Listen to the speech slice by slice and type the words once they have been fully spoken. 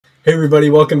Hey everybody,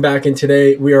 welcome back, and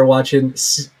today we are watching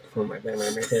today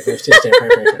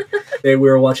we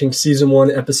are watching season 1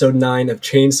 episode 9 of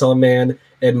Chainsaw Man,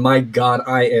 and my god,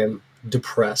 I am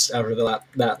depressed after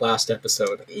that last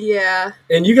episode. Yeah.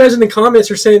 And you guys in the comments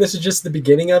are saying this is just the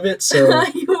beginning of it, so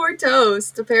you were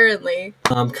toast, apparently.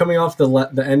 Coming off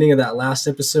the ending of that last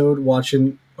episode,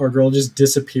 watching our girl just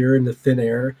disappear into thin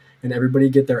air and everybody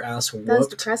get their ass whooped. That was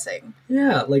depressing.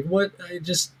 Yeah, like what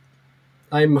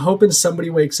I'm hoping somebody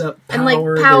wakes up.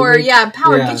 Power, yeah,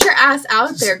 power. Get your ass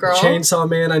out there, girl. Chainsaw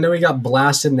Man, I know he got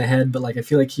blasted in the head, but like I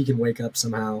feel like he can wake up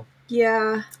somehow.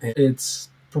 Yeah. It's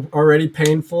already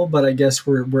painful, but I guess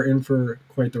we're in for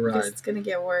quite the ride. I guess it's gonna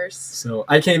get worse. So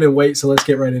I can't even wait, so let's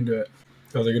get right into it.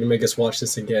 Oh, they're gonna make us watch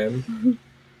this again.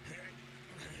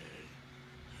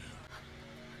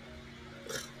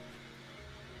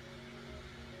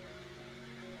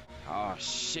 Oh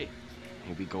shit.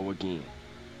 Here we go again.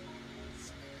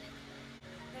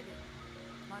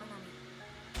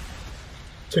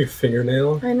 It's like a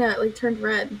fingernail. I know, it like turned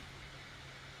red.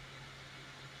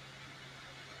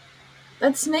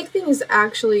 That snake thing is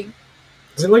actually...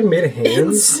 Is it like made of hands?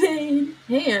 Insane.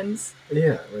 Hands?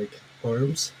 Yeah, like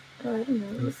arms. Oh, I don't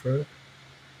know. In the front.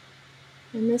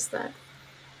 I missed that.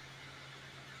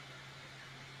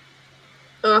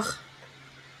 Ugh.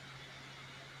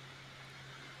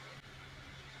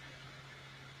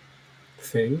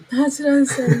 Thing. That's what I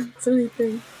was saying. So many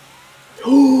things.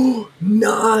 Oh,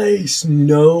 nice!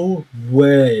 No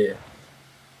way.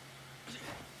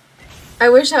 I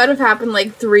wish that would have happened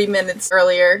like 3 minutes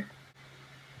earlier.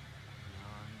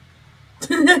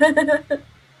 I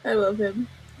love him.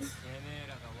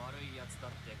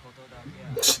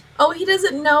 Oh, he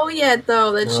doesn't know yet,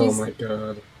 though, that she's... Oh my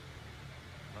god.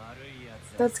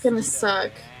 That's gonna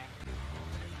suck.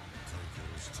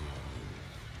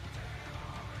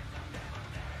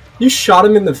 You shot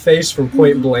him in the face from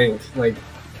point blank, like,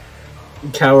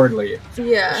 cowardly.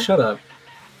 Yeah. Shut up.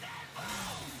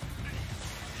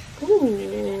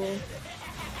 Ooh.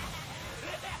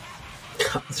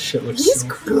 God, this shit looks He's so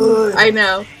good. I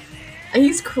know.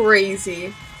 He's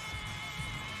crazy.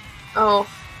 Oh.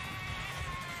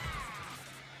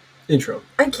 Intro.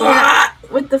 I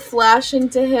can't. With the flash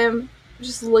into him,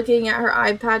 just looking at her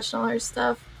eye patch and all her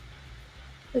stuff.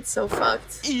 It's so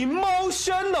fucked.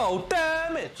 Emotional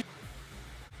damage.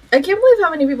 I can't believe how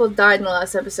many people died in the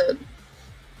last episode.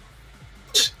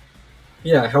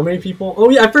 Yeah, how many people? Oh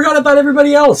yeah, I forgot about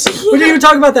everybody else. We didn't even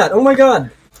talk about that. Oh my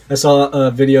god. I saw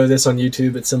a video of this on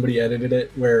YouTube, but somebody edited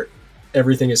it where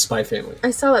everything is Spy Family.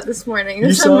 I saw that this morning. It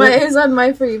was on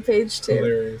my For You page too.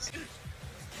 Hilarious.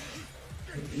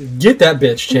 Get that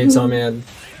bitch, Chainsaw Man.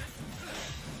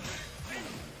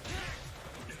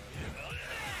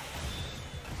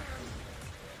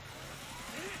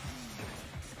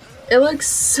 It looks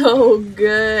so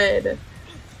good.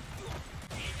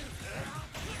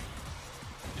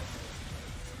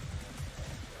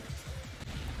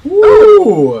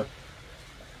 Ooh!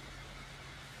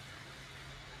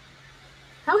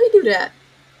 How'd he do that?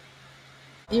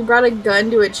 You brought a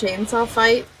gun to a chainsaw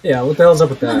fight? Yeah, what the hell's up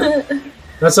with that?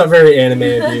 That's not very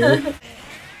anime of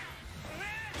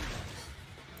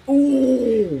you.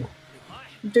 Ooh!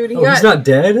 Dude, he's not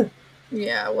dead?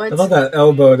 Yeah, what? I thought that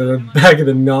elbow to the back of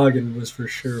the noggin was for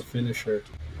sure a finisher.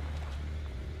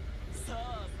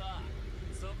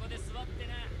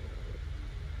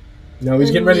 No,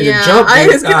 he's getting ready to jump. I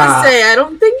was gonna say, I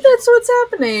don't think that's what's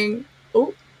happening.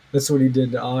 Oh. That's what he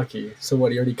did to Aki. So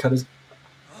what, he already cut his...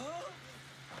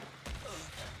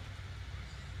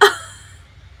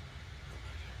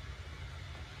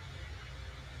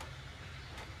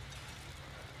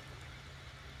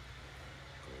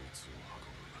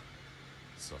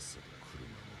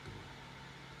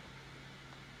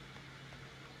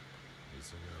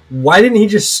 Why didn't he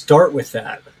just start with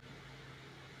that?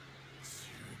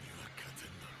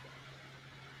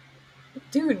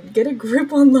 Dude, get a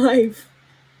grip on life.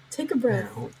 Take a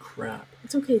breath. Oh, crap.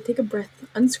 It's okay, take a breath.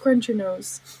 Unscrunch your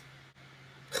nose.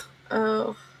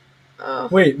 Oh. Oh.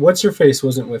 Wait, what's her face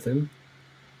wasn't with him?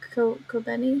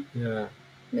 Kobeni? Yeah.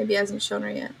 Maybe he hasn't shown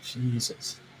her yet.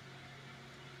 Jesus.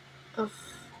 Ugh.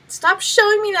 Stop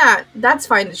showing me that! That's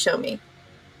fine to show me.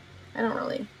 I don't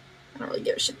really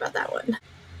give a shit about that one.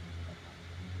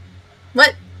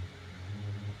 What?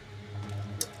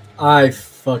 I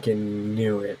fucking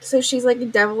knew it. So she's like a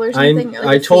devil or something?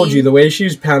 I told you, the way she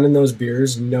was pounding those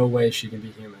beers, no way she can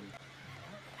be human.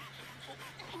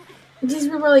 These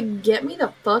people are like, get me the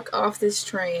fuck off this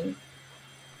train.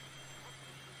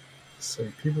 So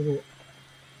people...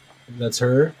 That's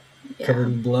her? Yeah. Covered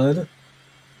in blood?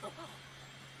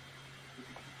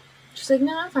 She's like,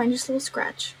 no, I'm fine, just a little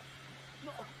scratch.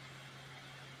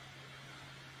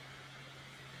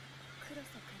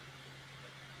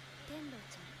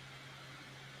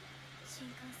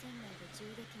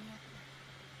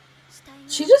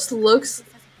 She just looks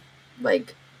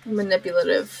like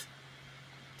manipulative.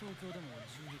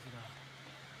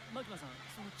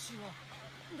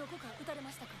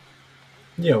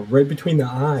 Yeah, right between the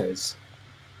eyes.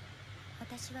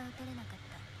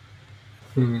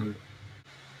 Hmm.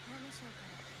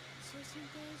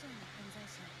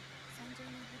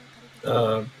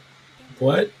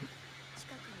 What?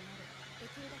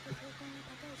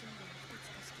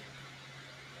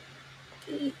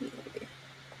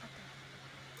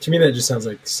 To me, that just sounds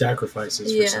like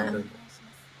sacrifices for something.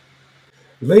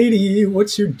 Lady,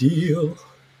 what's your deal?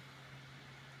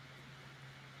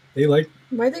 They like.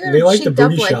 Why they gotta like the cheeked up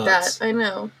booty like shots. that? I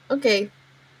know. Okay.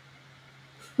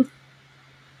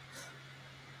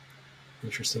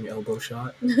 Interesting elbow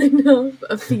shot. I know.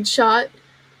 A feet shot.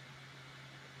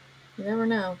 You never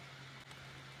know.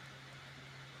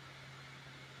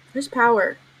 Where's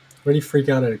Power? Why do you freak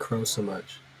out at a crow so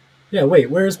much? Yeah, wait,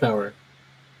 where is Power?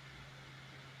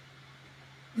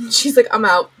 She's like, I'm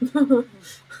out.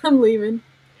 I'm leaving.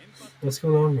 What's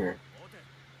going on here?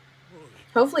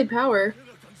 Hopefully Power.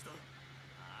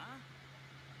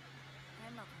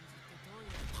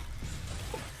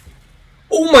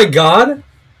 Oh my god!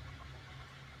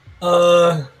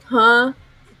 Huh?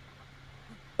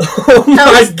 Oh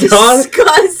my god!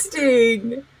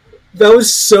 Disgusting! That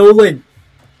was so like...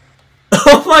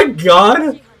 Oh my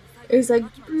god! It was like...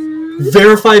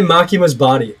 Verify Makima's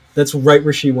body. That's right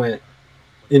where she went.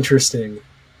 Interesting.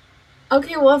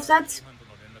 Okay, well if that's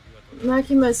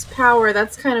Makima's power,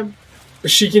 that's kind of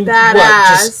She can... badass.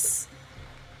 What, just...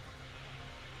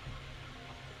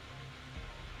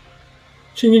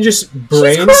 She can just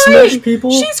brain smash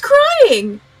people? She's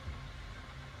crying!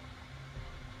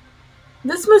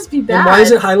 This must be bad. And why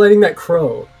is it highlighting that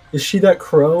crow? Is she that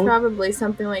crow? Probably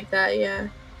something like that, yeah.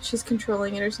 She's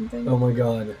controlling it or something. Oh my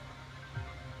god.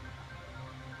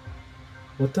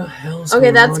 What the hell's Okay,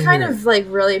 going that's on kind here? of like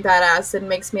really badass and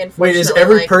makes me unfortunately Wait, is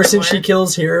every like person her she more.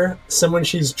 kills here someone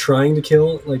she's trying to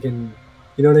kill? Like in...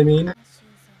 You know what I mean?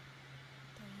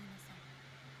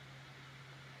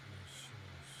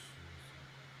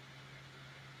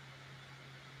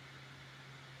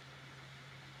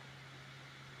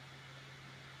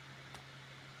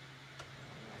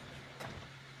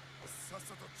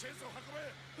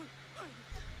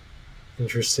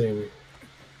 Interesting.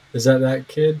 Is that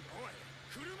kid?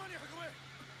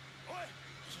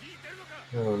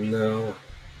 Oh no.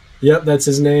 Yep, that's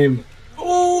his name.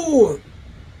 Oh!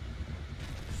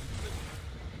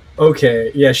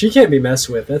 Okay, yeah, she can't be messed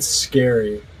with. That's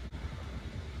scary.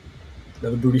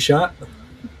 Another booty shot.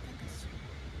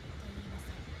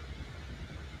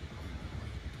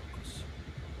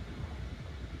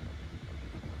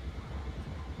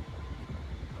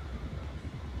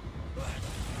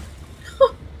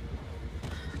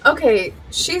 Okay,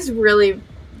 she's really...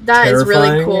 That is really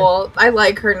Terrifying. cool. I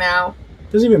like her now.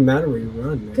 Doesn't even matter where you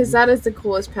run, man. Because that is the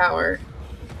coolest power.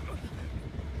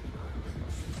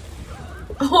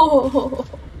 Oh!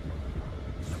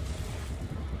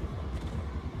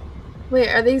 Wait,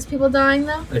 are these people dying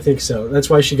though? I think so. That's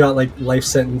why she got like life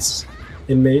sentence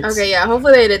inmates. Okay, yeah,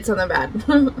 hopefully they did something bad.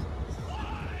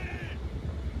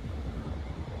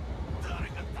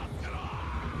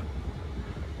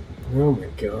 Oh my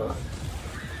god.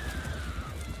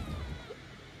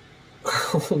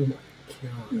 Oh my god.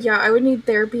 Yeah, I would need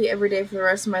therapy every day for the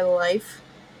rest of my life.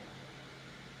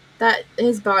 That,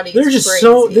 his body They're is just crazy.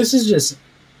 so... This is just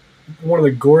one of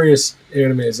the goriest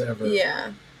animes ever.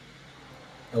 Yeah.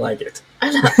 I like it. I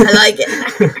like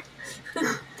it.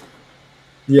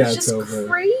 Yeah, It's it's just over.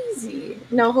 crazy.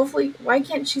 No, hopefully, why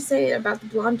can't she say it about the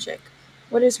blonde chick?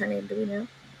 What is her name? Do we know?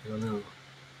 I don't know.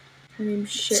 Her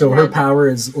name's shit. So her power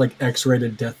is like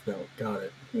X-rated Death Note. Got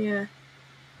it. Yeah.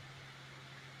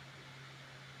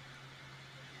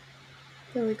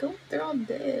 They're like, oh, they're all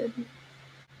dead.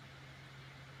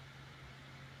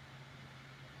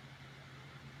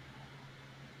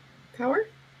 Power?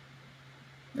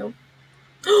 Nope.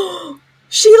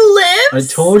 She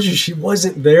lives? I told you she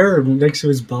wasn't there next to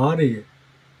his body.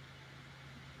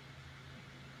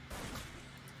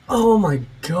 Oh my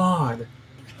god.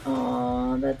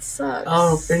 Aw, that sucks.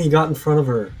 Oh, and he got in front of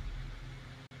her.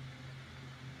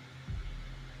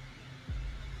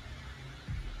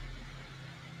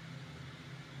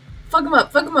 Fuck him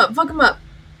up, fuck him up, fuck him up.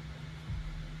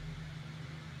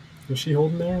 Was she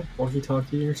holding there?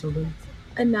 Walkie-talkie or something?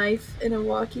 A knife and a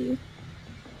walkie.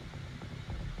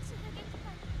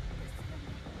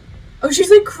 Oh,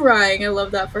 she's like crying. I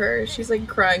love that for her. She's like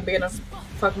crying, big enough to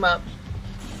fuck him up.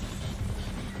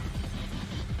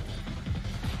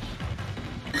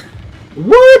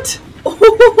 What?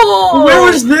 Oh, Where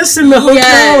was this in the hotel?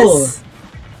 yes.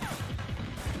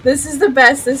 This is the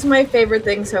best. This is my favorite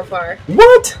thing so far.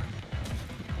 What?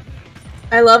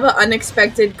 I love an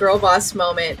unexpected girl boss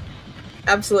moment.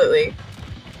 Absolutely.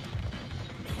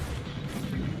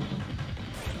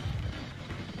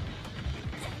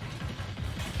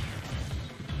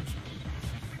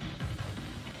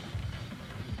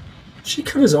 She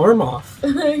cut his arm off.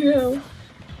 I know.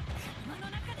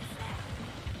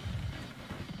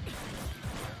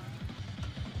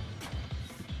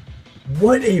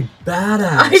 What a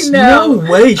badass. I know.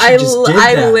 No way she just did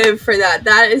that. I live for that.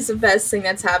 That is the best thing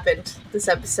that's happened this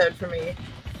episode for me.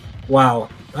 Wow.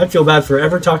 I feel bad for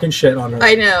ever talking shit on her.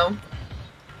 I know.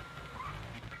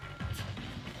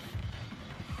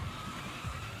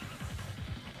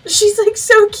 She's like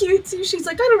so cute too. She's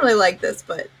like, I don't really like this,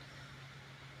 but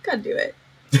gotta do it.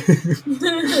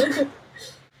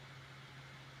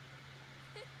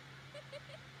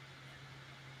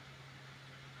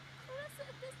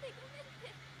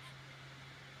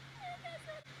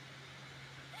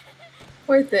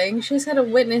 Poor thing. She's had to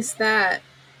witness that.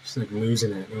 She's like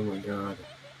losing it. Oh my god.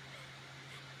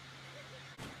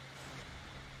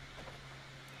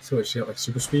 So what, she got like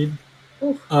super speed?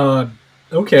 Oof.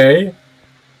 Okay.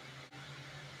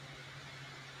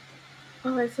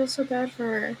 Oh, I feel so bad for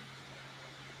her.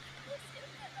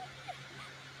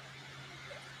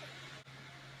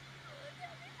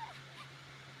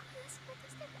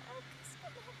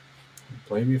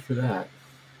 Blame you for that.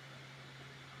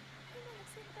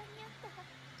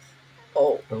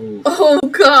 Oh. Oh. Oh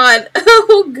god.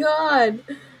 Oh god.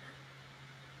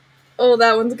 Oh,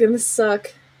 that one's gonna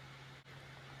suck.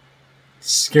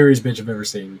 Scariest bitch I've ever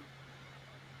seen.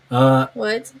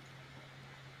 What?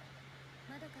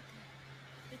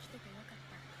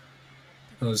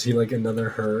 Oh, is he like another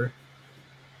her?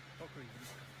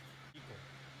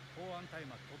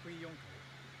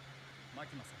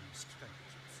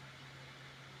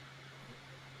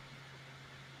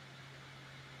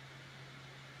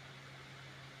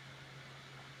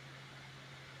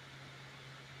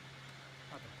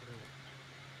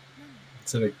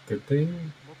 Is that a good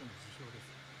thing?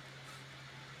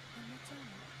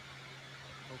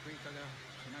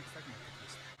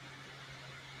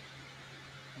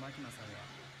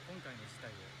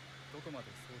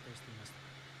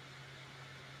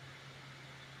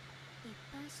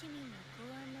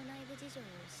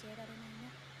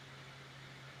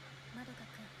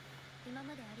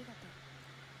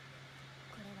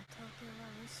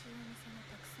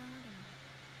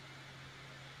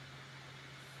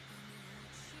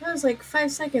 That was like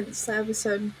 5 seconds, the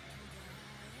episode.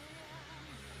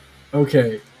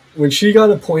 Okay. When she got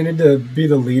appointed to be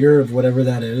the leader of whatever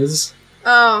that is.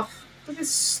 Oh, look at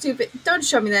stupid. Don't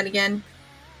show me that again.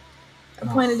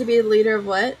 Appointed to be the leader of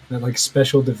what? That like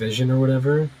special division or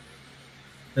whatever.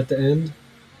 At the end.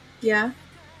 Yeah.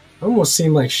 Almost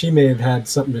seemed like she may have had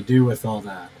something to do with all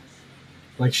that.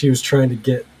 Like she was trying to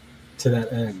get to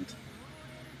that end.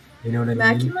 You know what I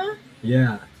mean? Makima?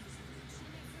 Yeah.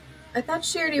 I thought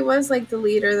she already was like the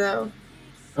leader though.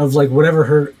 Of like whatever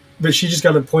her... But she just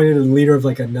got appointed as leader of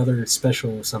like another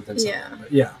special something. Yeah.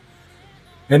 But yeah.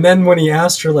 And then when he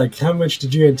asked her like, how much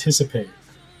did you anticipate?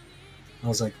 I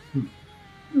was like,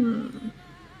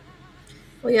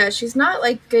 Well, yeah, she's not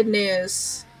like good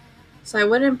news. So I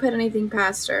wouldn't put anything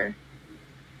past her.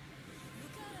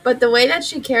 But the way that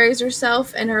she carries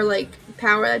herself and her like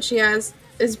power that she has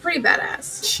is pretty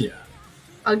badass. Yeah.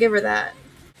 I'll give her that.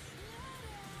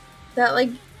 That like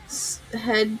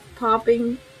head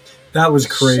popping That was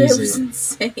shit crazy. was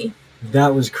insane.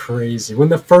 That was crazy. When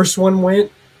the first one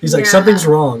went, he's like, Yeah. something's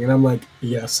wrong. And I'm like,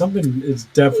 yeah, something is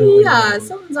definitely Yeah, wrong.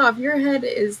 something's off. Your head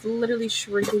is literally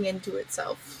shrinking into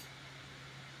itself.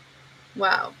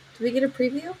 Wow. Did we get a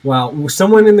preview? Wow.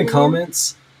 Someone in the Yeah.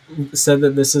 comments said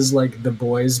that this is like The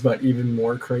Boys, but even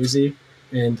more crazy.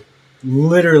 And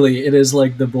literally, it is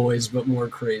like The Boys, but more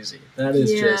crazy. That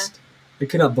is Yeah. just... I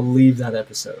could not believe that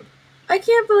episode. I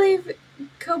can't believe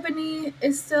Kobani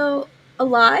is still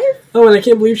alive. Oh, and I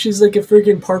can't believe she's like a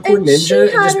freaking parkour And she ninja and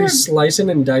had just be her- slicing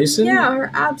and dicing. Yeah, her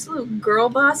absolute girl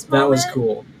boss moment. That was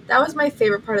cool. That was my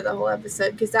favorite part of the whole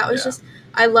episode because that was Yeah. just...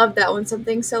 I love that when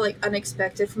something so like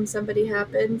unexpected from somebody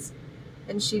happens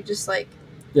and she just like...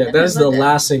 Yeah, And that I is the loved it.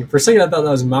 last thing. For a second, I thought that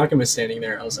was Makima standing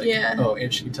there. I was like, Yeah. oh,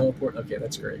 and she can teleport? Okay,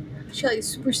 that's great. She got like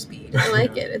super speed. I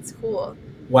like it. It's cool.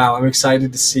 Wow, I'm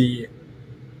excited to see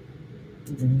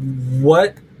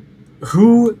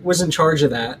who was in charge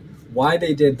of that, why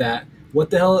they did that, what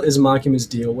the hell is Makima's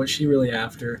deal, what's she really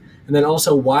after, and then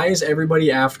also why is everybody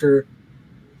after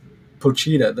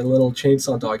Pochita, the little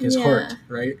chainsaw dog, his Yeah. heart,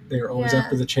 right? They are always Yeah.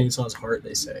 after the chainsaw's heart,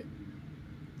 they say.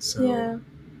 So Yeah.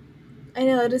 I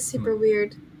know, it is super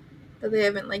weird that they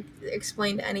haven't, like,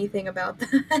 explained anything about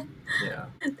that. yeah.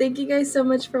 Thank you guys so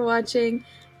much for watching.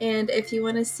 And if you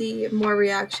want to see more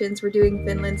reactions, we're doing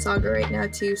Finland Saga right now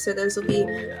too, so those will be Oh,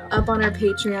 yeah. up on our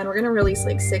Patreon. We're gonna release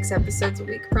like 6 episodes a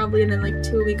week, probably, and then like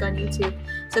 2 a week on YouTube.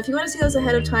 So if you want to see those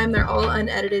ahead of time, they're all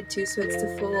unedited too, so it's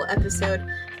the full episode.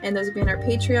 And those will be on our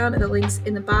Patreon, and the links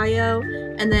in the bio.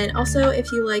 And then also,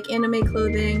 if you like anime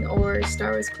clothing or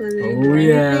Star Wars clothing, Oh or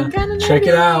yeah, anything kind of check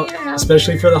it out, I have,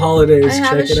 especially for the holidays. I have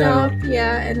Check a it shop, out.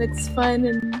 yeah, and it's fun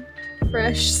and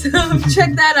fresh. So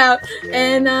check that out,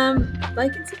 and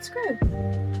like and subscribe.